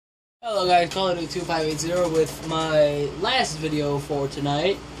Hello guys, CallOfDuty2580 with my last video for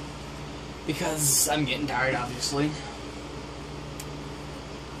tonight, because I'm getting tired obviously.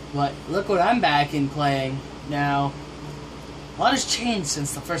 But look what I'm back in playing now. A lot has changed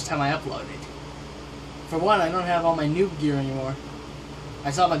since the first time I uploaded. For one, I don't have all my noob gear anymore. I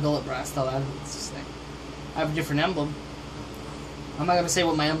saw my bullet brass though, that's just like, I have a different emblem. I'm not going to say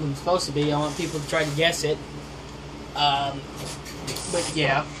what my emblem's supposed to be, I want people to try to guess it. But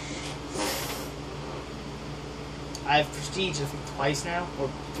yeah. I've prestiged I think twice now, or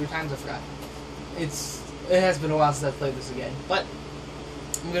 3 times, I forgot. It has been a while since I've played this again. But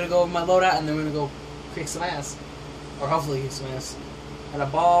I'm gonna go over my loadout and then we're gonna go kick some ass. Or hopefully kick some ass. Got a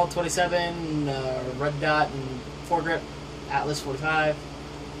ball, 27, red dot and foregrip, Atlas 45.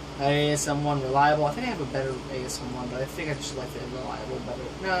 ASM1 reliable. I think I have a better ASM1, but I think I just like the reliable better.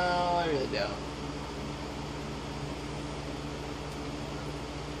 No, I really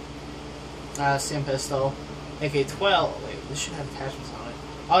don't. Stim pistol. AK-12. Wait, this should have attachments on it.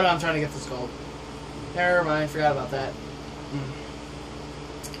 Oh no, I'm trying to get this gold. Never mind, forgot about that.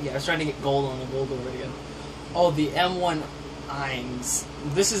 Yeah, I was trying to get gold on the gold over again. Oh, the M1 Eins.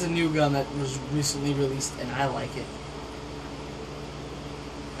 This is a new gun that was recently released, and I like it.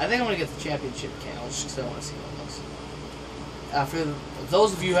 I think I'm going to get the championship camo just because I want to see what it looks. For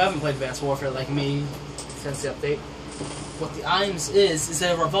those of you who haven't played Advanced Warfare like me, since the update, what the Eins is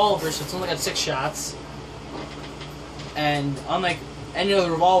a revolver, so it's only got 6 shots. And unlike any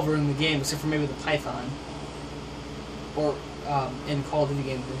other revolver in the game, except for maybe the Python, or in Call of Duty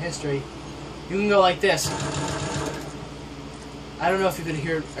games in history, you can go like this. I don't know if you could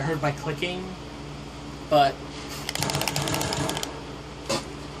heard my clicking, but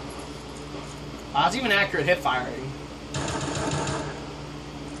it's even accurate hip firing.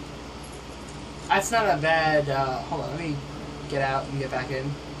 That's not a bad. Hold on, let me get out and get back in.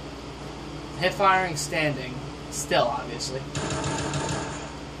 Hip firing standing. Still, obviously.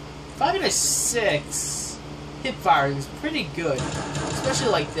 5.6 hip firing is pretty good, especially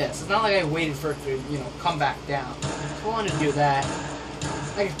like this. It's not like I waited for it to, come back down. If I wanted to do that,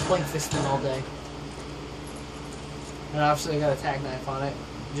 I could blink this thing all day. And obviously I got a tag knife on it,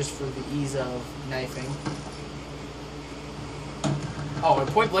 just for the ease of knifing. Oh, and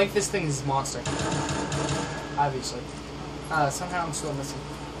point blank, this thing is a monster. Obviously. Somehow I'm still missing.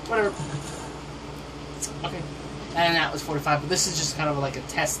 Whatever. Okay. And that was 45, but this is just kind of like a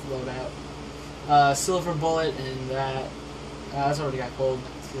test loadout. Silver bullet and that. That's already got gold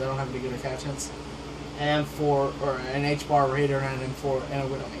because I don't have any good attachments. And or an H-bar Raider and an M4 and a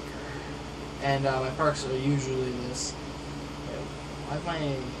Widowmaker. And my perks are usually this. Why have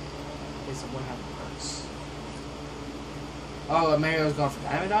my someone have perks? Oh, maybe I was going for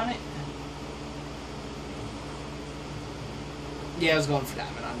diamond on it. Yeah, I was going for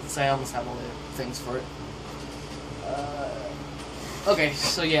diamond on it. So I almost have all the things for it. Okay,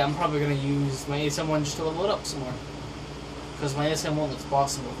 so yeah, I'm probably going to use my ASM1 just to level it up some more. Because my ASM1 looks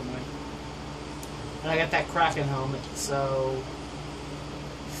awesome looking way. And I got that Kraken helmet, so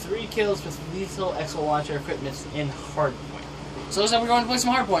 3 kills with lethal exo launcher equipment in Hardpoint. So we're going to play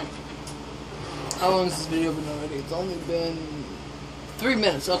some Hardpoint. How long has this video been already? It's only been 3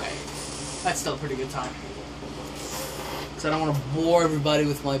 minutes, okay. That's still a pretty good time. Because I don't want to bore everybody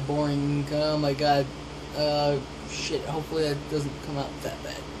with my boring, oh my god, shit, hopefully that doesn't come out that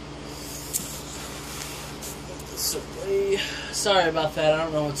bad. Sorry about that, I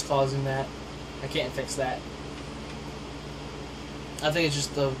don't know what's causing that. I can't fix that. I think it's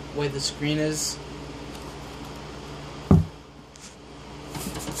just the way the screen is.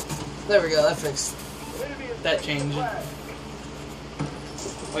 There we go, that fixed. That changed it.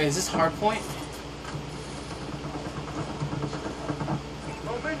 Wait, is this Hardpoint?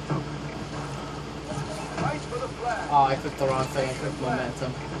 Oh, I clicked the wrong thing. I clicked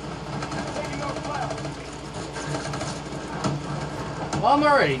momentum. Well, I'm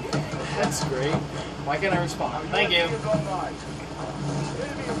already dead. That's great. Why can't I respawn? Thank you.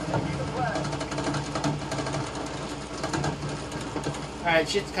 Alright,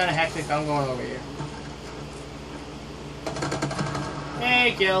 shit's kind of hectic. I'm going over here.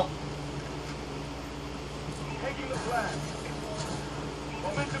 Hey, kill. Taking the flag.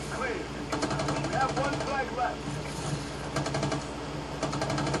 Momentum clear. We have 1 flag left.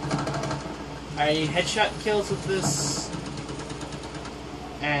 I need headshot kills with this.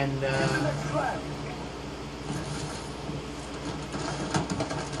 And,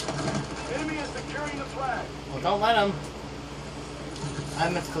 Enemy is securing the flag. well, don't let him. I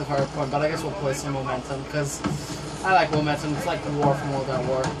meant to click Hardpoint, but I guess we'll play some momentum, because I like momentum. It's like the war from World at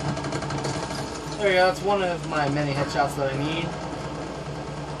War. There we go, that's one of my many headshots that I need.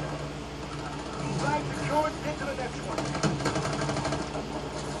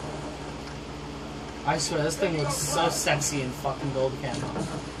 I swear, this thing looks so sexy in fucking gold camo.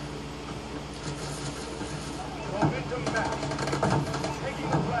 Momentum back. Taking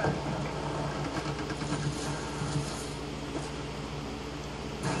the flag.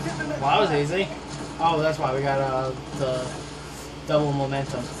 Well, that was easy. Oh, that's why we got the double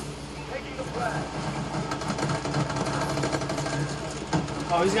momentum. Taking the flag.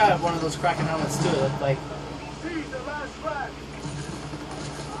 Oh, he's got one of those Kraken helmets too. Like, Seize the last flag.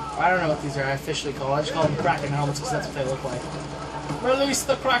 I don't know what these are officially called. I just call them Kraken helmets because that's what they look like. Release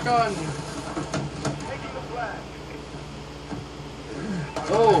the Kraken! Taking the flag.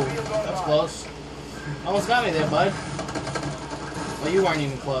 Oh, that was close. Almost got me there, bud. Well, you weren't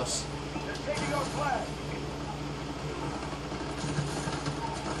even close. They're taking our flag.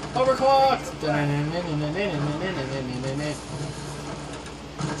 Overclocked!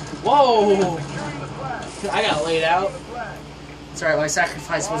 Whoa! Securing the flag. I got laid out. The flag. It's alright, my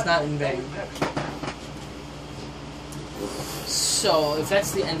sacrifice was not in vain. So, if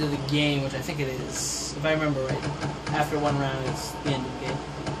that's the end of the game, which I think it is, if I remember right, after one round it's the end of the game.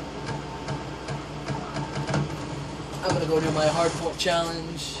 I'm gonna go do my hardcore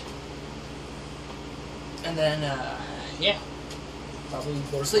challenge. And then, yeah. Probably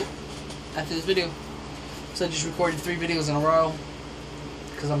go to sleep after this video. So I just recorded 3 videos in a row.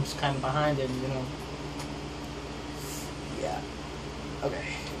 Because I'm just kind of behind and, you know. Yeah. Okay.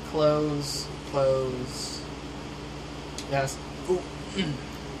 Close. Close. Yes. Ooh.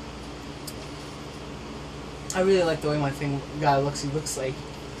 I really like the way my thing guy looks. He looks like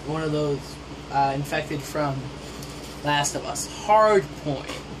one of those infected from Last of Us. Hard point.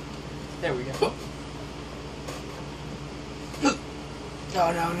 There we go.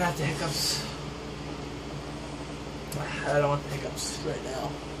 Oh no, not the hiccups. I don't want the hiccups right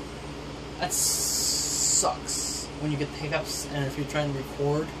now. That sucks when you get the hiccups and if you're trying to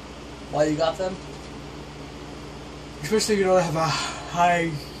record while you got them. Especially if you don't have a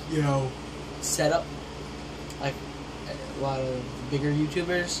high, you know, setup. Like a lot of bigger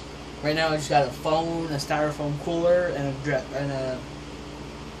YouTubers. Right now I just got a phone, a styrofoam cooler, and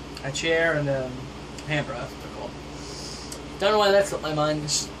a chair and a hamper. That's what they're called. Don't know why that's what my mind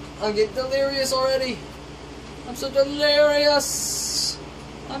is. I'm getting delirious already. I'm so delirious.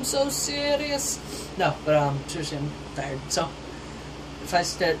 I'm so serious. No, but seriously, I'm tired. So if I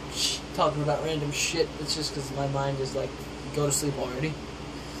start talking about random shit, it's just because my mind is like, go to sleep already.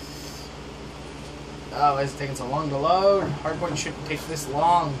 Oh, why is it taking so long to load? Hardpoint shouldn't take this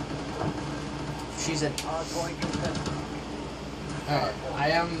long. She said. Alright, I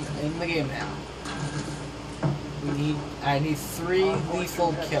am in the game now. I need 3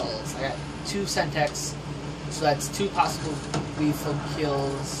 lethal kills. I got 2 Sentex, so that's 2 possible lethal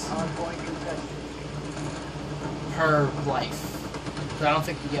kills per life. So I don't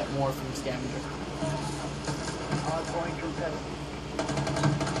think you get more from Scavenger.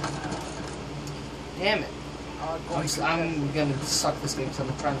 Damn it. I'm gonna suck this game because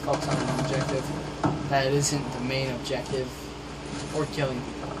I'm trying to focus on an objective that isn't the main objective, or killing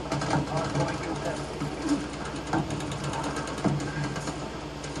people.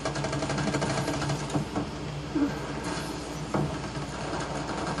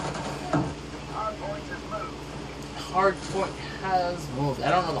 Hardpoint has moved. I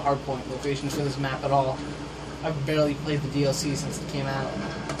don't know the hardpoint locations for this map at all. I've barely played the DLC since it came out.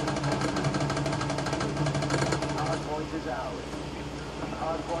 Hardpoint is ours.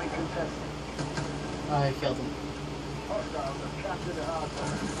 Hardpoint contested. I killed him. Hostiles have captured the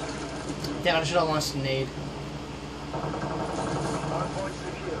hardpoint. Damn it, I should have launched a nade. Hardpoint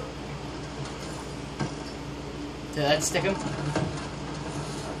secure. Did that stick him?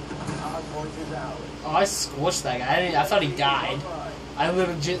 Hardpoint is ours. Oh, I squished that guy. I thought he died. I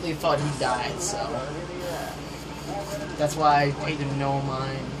legitimately thought he died, so that's why I paid him no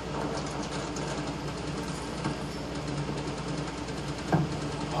mind.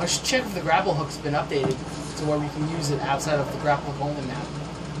 Oh, I should check if the grapple hook's been updated to where we can use it outside of the grapple hook only map.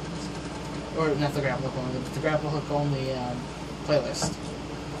 Or not the grapple hook only, but the grapple hook only playlist.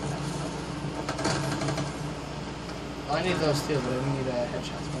 Oh, I need those too, but I need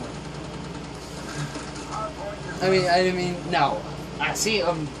headshots more. I mean, no. I see,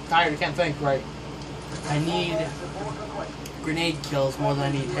 I'm tired, I can't think right. I need grenade kills more than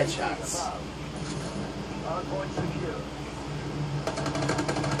I need headshots.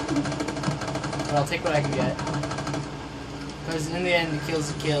 But I'll take what I can get. Because in the end, the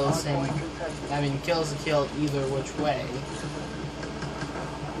kill's a kill, kill's a kill either which way.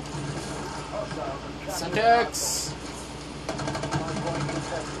 Syntax!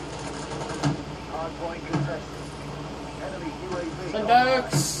 Syntax!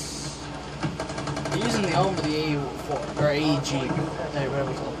 using the Ohm or the AE4 or AEG? Hey,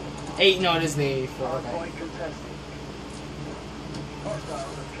 whatever it's called. No, it is the AE4. Okay. Hardpoint contested.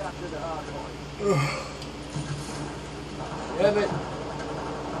 Hostiles have captured the hardpoint. Ribbit.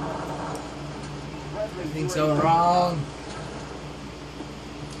 Friendly Everything's UAV. going wrong.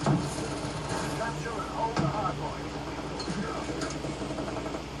 Capture and hold the hardpoint.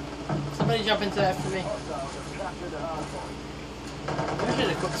 Somebody jump into that for me. Hostiles have captured the hardpoint. Maybe I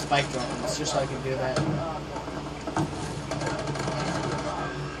should equip spike drones just so I can do that.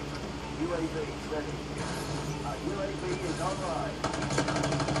 UAV ready. UAV is online.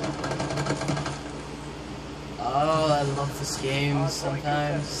 Oh, I love this game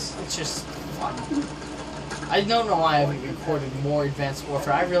sometimes. It's just fun. I don't know why I haven't recorded more Advanced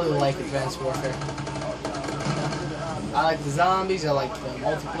Warfare. I really like Advanced Warfare. I like the zombies, I like the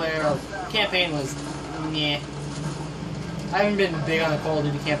multiplayer. The campaign was meh. I haven't been big on the Call of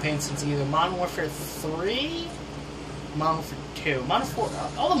Duty campaign since either Modern Warfare 3 or Modern Warfare 2.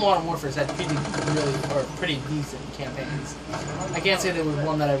 All the Modern Warfares had pretty decent campaigns. I can't say there was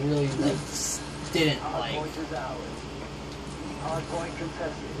one that I really didn't like. Hardpoint is ours. Hardpoint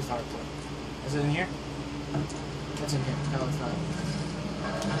contested. It's hardcore. Is it in here? It's in here. No, it's not.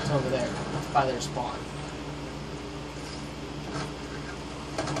 It's over there. It's by their spawn.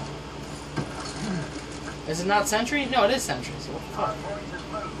 Is it not Sentry? No, it is Sentry. So what the fuck? Hardpoint is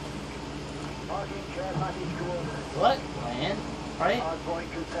moved. Marking care package coordinates. What? Land? Right? Hardpoint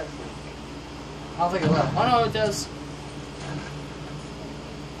contested. I don't think it will. Oh no, it does.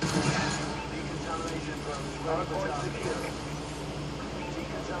 Decontamination drones ready for secure.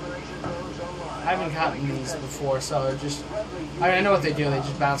 Decontamination drones online. I haven't gotten these before, so just... I know what they do. They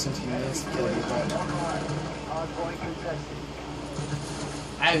just bounce into me and kill you, but... Hardpoint contested.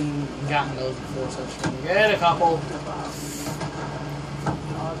 I haven't gotten those before, so just gonna get a couple.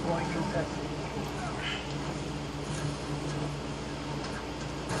 Hardpoint contested.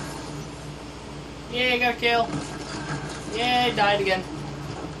 Yay, got a kill. Yay, died again.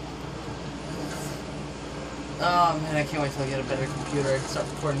 Oh man, I can't wait till I get a better computer. I can start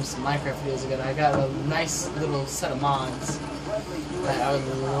recording some Minecraft videos again. I got a nice little set of mods that I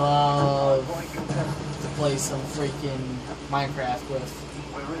would love to play some freaking Minecraft with.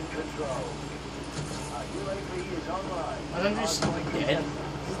 We're in control. UAV is online. Are they just dead?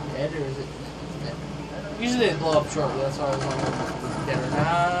 Dead or is it dead? Usually they blow up shortly, that's why I was wondering if it was dead or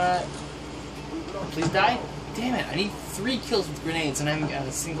not. Please die? Damn it, I need 3 kills with grenades and I haven't gotten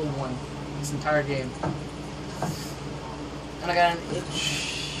a single one this entire game. And I got an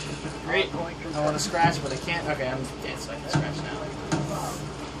itch. Great. I want to scratch, but I can't. Okay, I'm dead, so I can scratch now.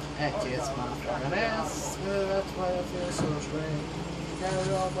 That gets my fucking ass. That's why I feel so strange. Got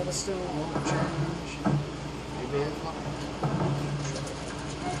it all, but I still won't change. Maybe it's not.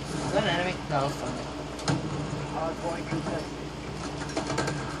 Is that an enemy? No, it's fine. Hardpoint contested.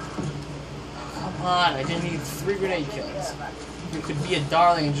 Come on, I didn't need 3 grenade kills. You could be a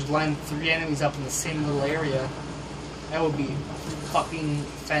darling and just line 3 enemies up in the same little area. That would be fucking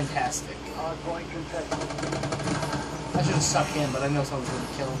fantastic. Hardpoint contested. I should have stuck in, but I know someone's going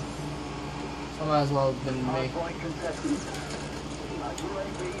to kill him. So I might as well have been me. Hardpoint contested.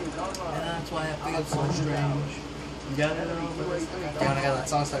 UAV is online. And that's why I think it's so strange. You got it over this thing. Damn, I got that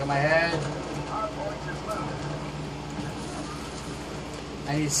song stuck in my head. Hardpoint is moved.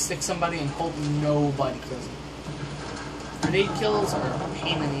 I need to stick somebody and hope nobody kills him. Grenade kills are a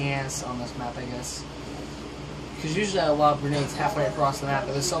pain in the ass on this map, I guess. Because usually I lob grenades halfway across the map,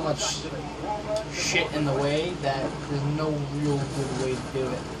 but there's so much shit in the way that there's no real good way to do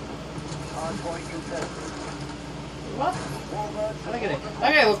it. Hardpoint contested. What? How'd I get it?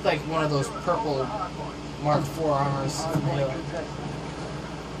 That guy looked like one of those purple Mark IV armors. Hardpoint contested.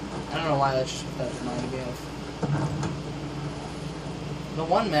 I don't know why that reminded me of. The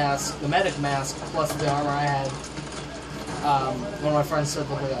one mask, the medic mask, plus the armor I had, one of my friends said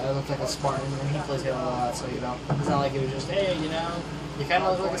I looked like a Spartan, and he plays Halo a lot, so, you know, it's not like it was just, hey, you know, you kind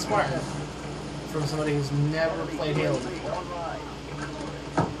of look like a Spartan. From somebody who's never played Halo before.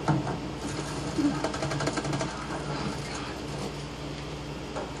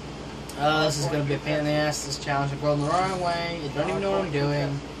 Oh, this is going to be a pain in the ass, this challenge. I'm going the wrong way, I don't even know what I'm doing.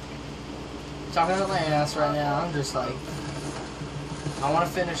 I'm talking out my ass right now, I'm just like, I want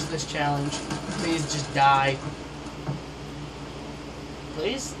to finish this challenge. Please just die.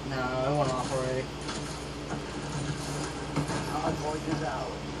 Please? No, it went off already. Hardpoint is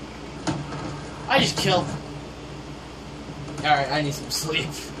ours. I just killed. Alright, I need some sleep.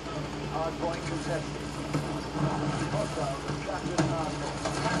 Hardpoint contested. Hostiles have captured hardpoint.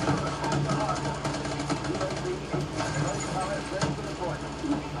 UAV is ready for deployment.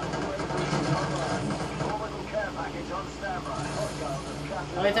 UAV is online.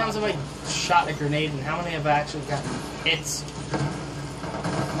 many times have I shot a grenade and how many have I actually gotten hits?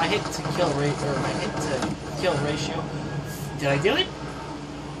 My hit to kill rate, or my hit to kill ratio. Did I do it?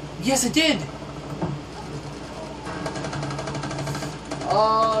 Yes, I did!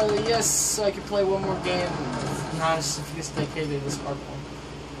 Oh, yes, so I can play one more game, not as sophisticated as Hardpoint,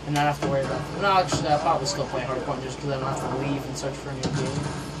 and not have to worry about it. No, actually, I'll probably still play Hardpoint just because I don't have to leave and search for a new game.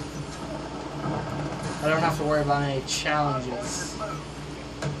 I don't have to worry about any challenges.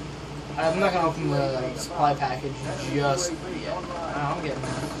 I'm not going to open the supply package just yet. Oh, I'm getting...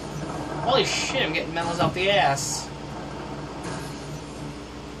 Holy shit, I'm getting memos out the ass.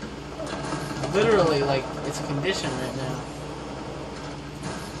 Literally, like, it's a condition right now.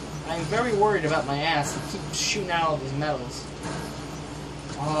 I'm very worried about my ass. I keep shooting out all these medals.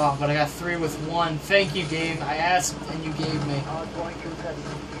 Oh, but I got 3 with 1. Thank you, game. I asked and you gave me.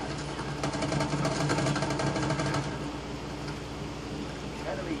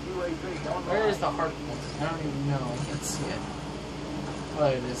 Where is the hard point? I don't even know. I can't see it. Oh,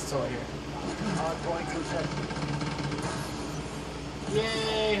 it is. It's over here.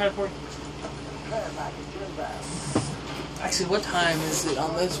 Yay, hard point. Actually, what time is it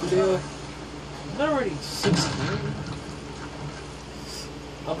on this video? Is it already 16?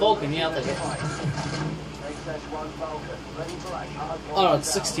 A Vulcan, yeah, I'll take it. Oh no, it's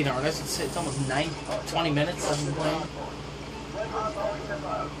 16 hours. It's almost 20 minutes I've been playing.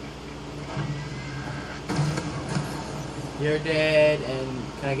 You're dead, and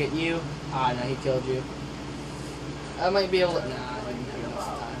can I get you? Ah, no, he killed you. I might be able to... Nah, I didn't have enough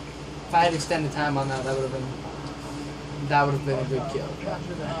time. If I had extended time on that, that would have been a good kill.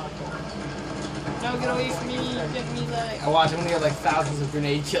 No, get away from me! Get me like... Oh, watch, I'm gonna get like thousands of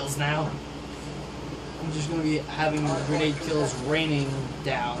grenade kills now. I'm just gonna be having grenade kills raining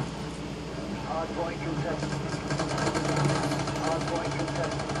down.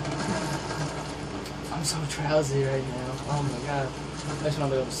 I'm so drowsy right now. Oh my god. I just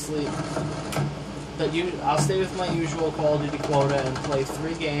want to go to sleep. But I'll stay with my usual Call of Duty quota and play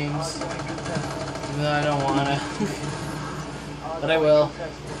 3 games. Even though I don't want to. But I will.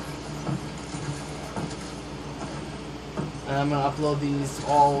 And I'm going to upload these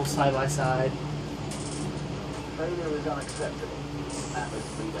all side by side. Failure is unacceptable.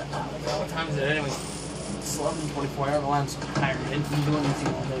 What time is it anyway? It's 11:24. I don't know why I'm so tired. I didn't do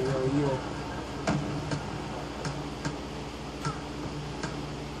anything all day really either.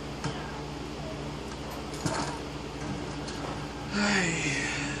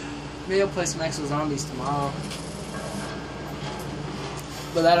 Maybe I'll play some Exo Zombies tomorrow.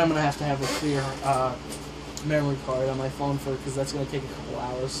 But that I'm going to have a clear memory card on my phone for, because that's going to take a couple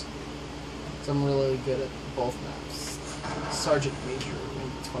hours. So I'm really good at both maps. Sergeant Major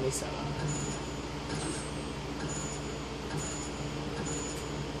 27.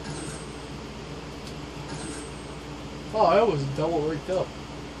 Oh, I was double rigged up.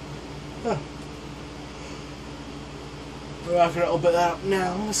 Huh. We're not going to open that up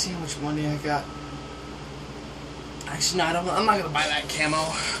now. Let's see how much money I got. Actually, no, I'm not going to buy that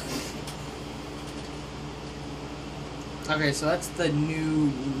camo. Okay, so that's the new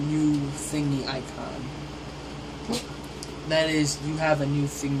thingy icon. That is, you have a new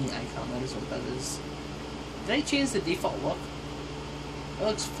thingy icon. That is what that is. Did I change the default look? It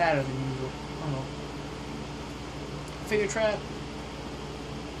looks fatter than usual. I don't know. Figure trap.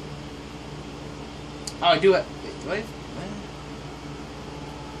 Oh, I do it. Wait, do I?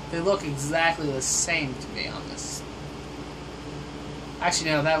 They look exactly the same to me on this.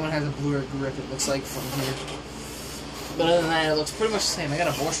 Actually, no, that one has a bluer grip, it looks like, from here. But other than that, it looks pretty much the same. I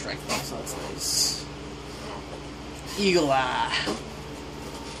got a Bore Strike though, so that's nice. Eagle Eye.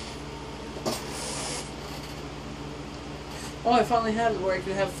 Oh, I finally have it where I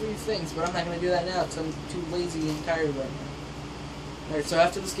can have 3 things, but I'm not going to do that now because I'm too lazy and tired right now. Alright, so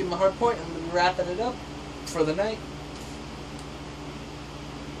after this, give him a hard point, I'm going to be wrapping it up for the night.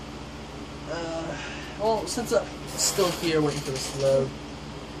 Well, since I'm still here waiting for this to load,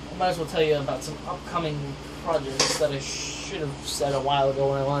 I might as well tell you about some upcoming projects that I should have said a while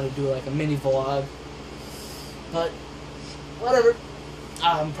ago when I wanted to do like a mini vlog. But, whatever.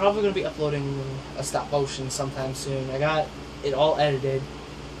 I'm probably going to be uploading a stop motion sometime soon. I got it all edited.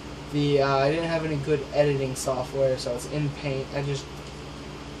 I didn't have any good editing software, so it's in Paint.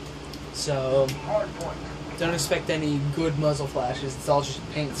 So, don't expect any good muzzle flashes. It's all just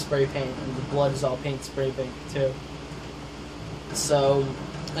paint, spray paint, and the blood is all paint, spray paint, too. So,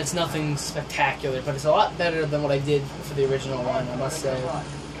 it's nothing spectacular, but it's a lot better than what I did for the original one, I must say.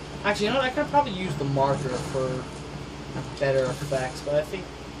 Actually, you know what? I could probably use the marker for better effects, but I think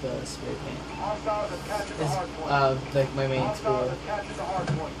the spray paint. Hostiles have captured the hard point. Like my main Hostiles tool. have captured the hard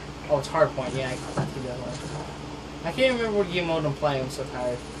point. Oh, it's hardpoint. Yeah, I can do that one. I can't remember what game mode I'm playing. I'm so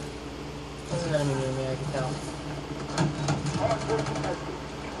tired. There's an enemy near me. I can tell. Hard point contested.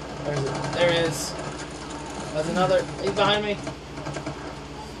 Where is it? There he is. There's another. He's behind me.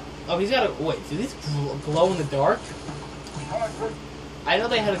 Oh, he's got a. Wait, do these glow in the dark? Hard point. I know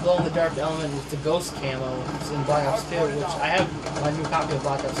they had a glow in the dark element with the ghost camo in Black Ops 2, which I have my new copy of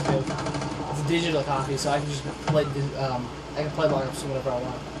Black Ops 2. It's a digital copy, so I can just play. I can play Black Ops 2 whenever I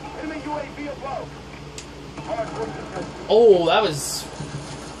want. Enemy UAV above. Hard point contested. Oh, that was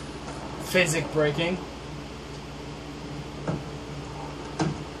physic breaking.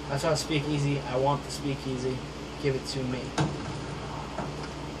 That's why I speak easy. I want to speak easy. Give it to me.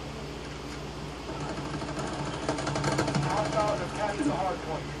 Hostiles have captured the hard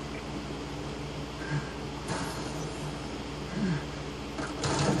point.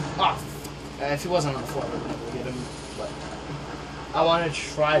 Ah, if he wasn't on the floor, I would never get him. But I want to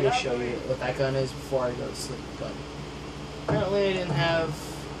try to show you what that gun is before I go to sleep. But apparently, I didn't have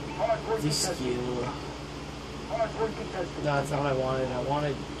Hard point the contested. skill. Hard point contested. No, that's not what I wanted. I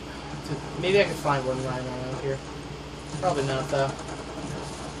wanted to. Maybe I could find one lying around here. Probably not, though.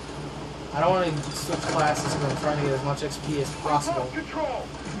 I don't want to switch classes because I'm trying to get as much XP as possible. Control.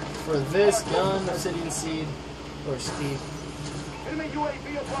 For this gun, Obsidian Seed, or Steed. Enemy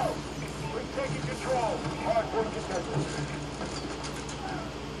UAV above. We're taking control. Hard point contested.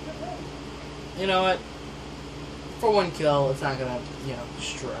 You know what? For one kill, it's not gonna,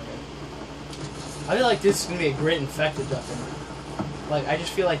 destroy me. I feel like this is gonna be a great infected weapon. Like, I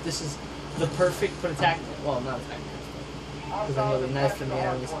just feel like this is the perfect for attack. Well, not attack because I know the knife from the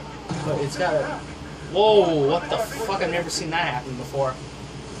enemies. But it's got a. Whoa! What the fuck? I've never seen that happen before.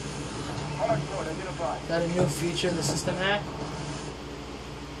 Hard point identified. Is that a new feature in the system hack?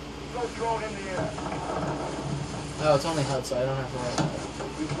 Ghost drone in the air. Oh, it's only HUD, so I don't have to worry about it.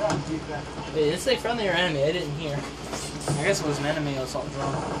 We've lost the advantage. Wait, did it say friendly or enemy? I didn't hear. I guess it was an enemy assault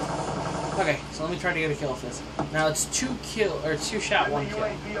drone. Okay, so let me try to get a kill with this. Now it's two shot, one Enemy kill.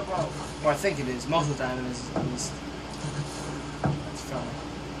 UAV above. Or I think it is. Most of the time it is, at least. That's friendly.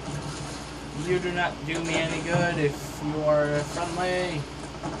 You do not do me any good if you are friendly.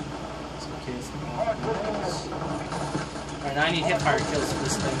 Some kids. Alright, now I need hip fire kills for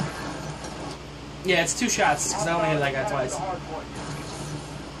this thing. Yeah, it's two shots, because I only hit that guy twice.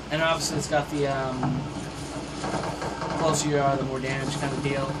 And obviously it's got the, closer you are, the more damage kind of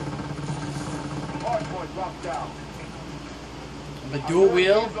deal. Hardpoint locked down. But dual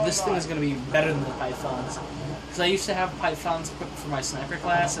wheel, this thing is going to be better than the Pythons. Because I used to have Pythons equipped for my sniper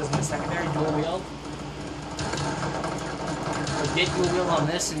class as my secondary dual wheel. But get dual wheel on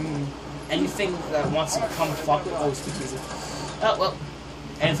this, and anything that wants to come fuck with... Oh, speak easy. Oh, well.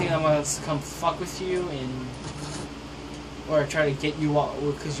 Anything that wants to come fuck with you and... Or try to get you all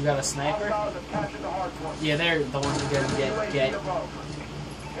because you got a sniper. Yeah, they're the ones who are gonna get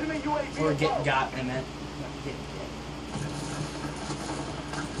or get got, I meant. Not get.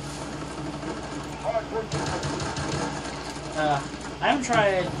 I haven't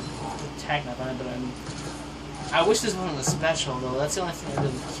tried the Tech-Knife on it, but I wish this wasn't a special though. That's the only thing that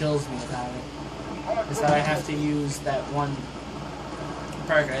really kills me about it. Is that I have to use that one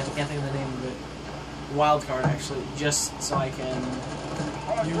perk. I can't think of the name of it. Wild card actually, just so I can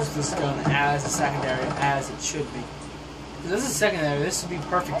use this gun as a secondary as it should be. Because this is secondary, this would be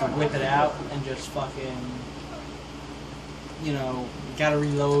perfect to whip it out and just fucking, gotta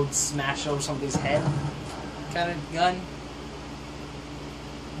reload, smash over somebody's head kind of gun.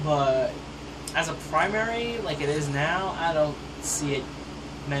 But as a primary, like it is now, I don't see it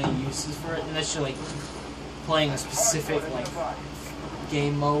many uses for it, unless you're like playing a specific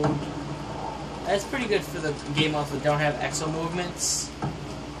game mode. It's pretty good for the game modes that don't have exo movements.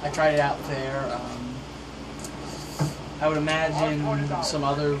 I tried it out there. I would imagine some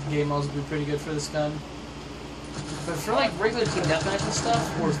other game modes would be pretty good for this gun. But for like regular team deathmatch and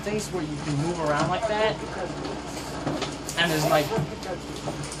stuff, or things where you can move around like that, and there's like,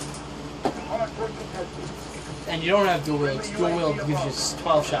 and you don't have dual wheel. Dual wheel gives you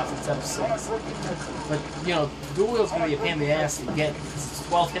 12 shots instead of 6. But dual wheel's gonna be a pain in the ass to get.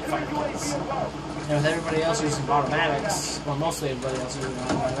 12 hit fire kills. And with everybody else using automatics, well, mostly everybody else using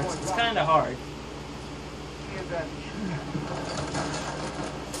automatics, it's kind of hard.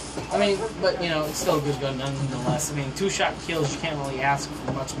 I mean, but it's still a good gun nonetheless. I mean, 2-shot kills, you can't really ask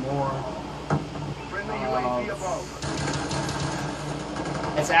for much more.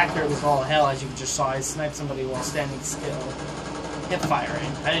 It's accurate with all hell, as you just saw. I sniped somebody while standing still, hip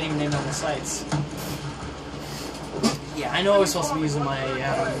firing. I didn't even name on the sights. Yeah, I know I was supposed to be using my,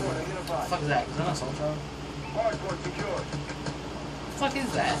 what the fuck is that? Is that an assault drone? Hardpoint secured. What the fuck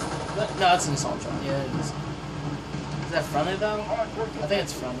is that? No, it's an assault drone. Yeah, it is. Is that fronted though? I think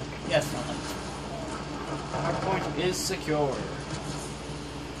it's fronted. Yeah, it's fronted. Hardpoint is secure.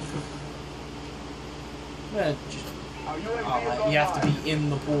 I'm gonna just... Oh, you have to be in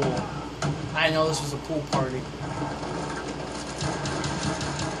the pool. I know this was a pool party.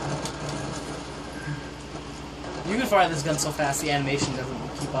 You can fire this gun so fast the animation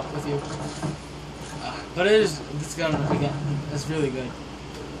doesn't keep up with you. But this gun, again, is really good.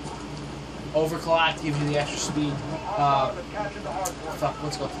 Overclock gives you the extra speed. Fuck,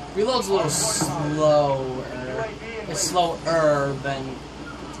 let's go. Reload's a little slower. It's slower than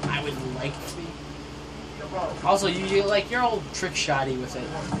I would like it to be. Also, you like, you're all trick shotty with it.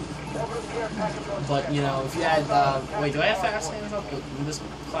 But, you know, if you add, wait, do I have fast hands up? This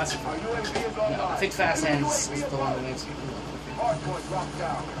classic. No, I think fast hands is the one that makes it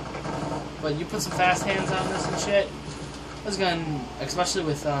quicker. But you put some fast hands on this and shit, this gun, especially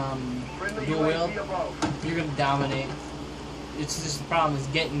with, dual wield, you're gonna dominate. It's just the problem is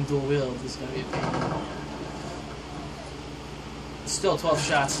getting dual wield is gonna be a pain. Still, 12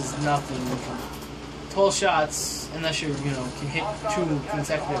 shots is nothing. 12 shots, unless you know, can hit 2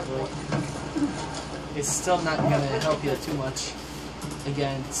 consecutively, it's still not going to help you too much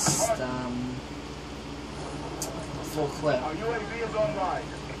against full clip.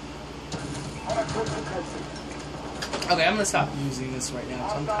 Okay, I'm going to stop using this right now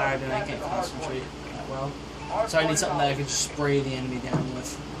because I'm tired and I can't concentrate that well. So I need something that I can just spray the enemy down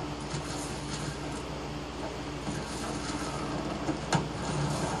with.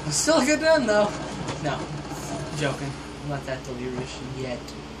 It's still a good gun though. No, joking. I'm not that delirious yet.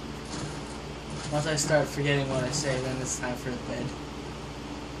 Once I start forgetting what I say, then it's time for bed.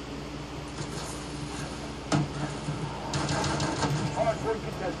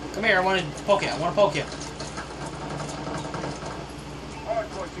 Come here, I want to poke you. I want to poke you.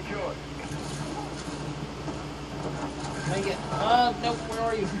 Hardpoint secured. Make it. Nope. Where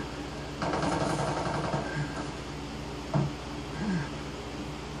are you?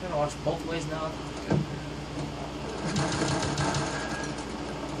 I'm gonna watch both ways now.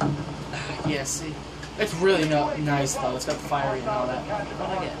 Yeah, see, it's really nice though. It's got fiery and all that. What did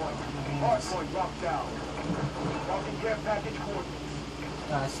I get? Hardpoint locked down. Marking care package coordinates.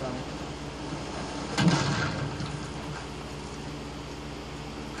 Ah, that's funny.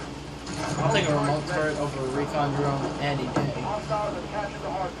 I'll take a remote turret over a recon drone any day. Hostiles have captured the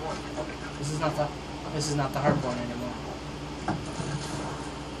hardpoint. This is not the hard point anymore.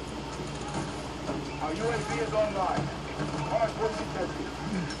 Our UAV is online. Hardpoint contested.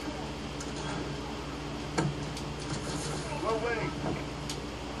 We're winning.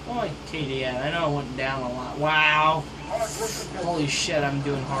 Oh my KD at? I know it went down a lot. Wow. Hardpoint contested. Holy shit, I'm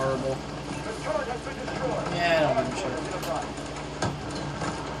doing horrible. The turret has been destroyed. Yeah, I don't give a shit.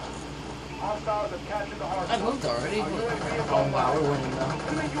 Hostiles have captured the hardpoint. I moved already. Oh wow, we're winning though.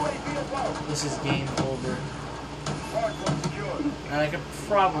 This is game over. Hardpoint secured. And I could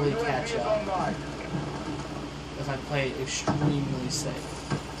probably UAV catch is up online. if I play it extremely safe.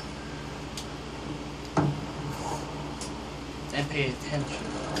 And pay attention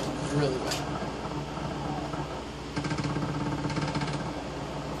really well.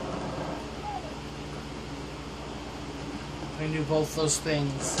 If I can do both those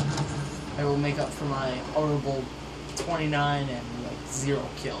things, I will make up for my horrible 29 and like 0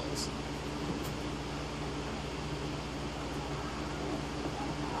 kills.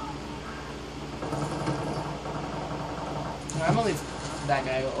 I'm only that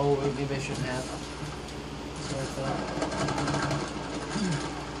guy. Oh, maybe I shouldn't have. Sorry for that.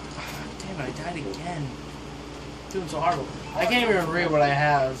 Damn it, I died again. Doing so horrible. I can't even read what I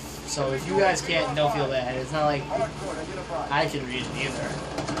have, so if you guys can't, don't feel bad. It's not like I can read it either.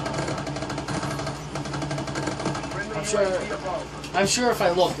 I'm sure if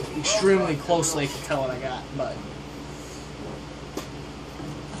I look extremely closely, I can tell what I got, but.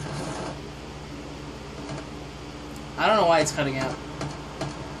 I don't know why it's cutting out.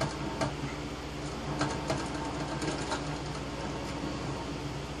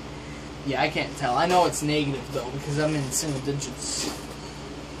 Yeah, I can't tell. I know it's negative though because I'm in single digits.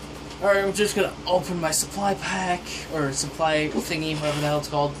 Alright, I'm just gonna open my supply pack or supply thingy, whatever the hell it's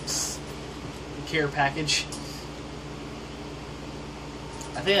called. Care package.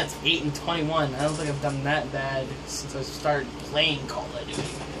 I think that's 8 and 21. I don't think I've done that bad since I started playing Call of Duty.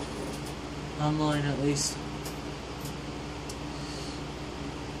 Online at least.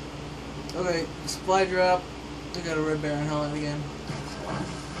 Okay, supply drop. I got a Red Baron helmet again.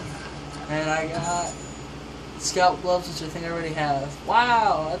 And I got Scout gloves, which I think I already have.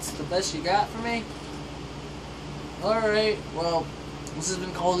 Wow, that's the best you got for me? Alright, well, this has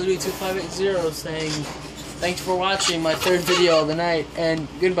been Call of Duty 2580 saying thanks for watching my third video of the night, and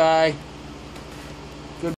goodbye.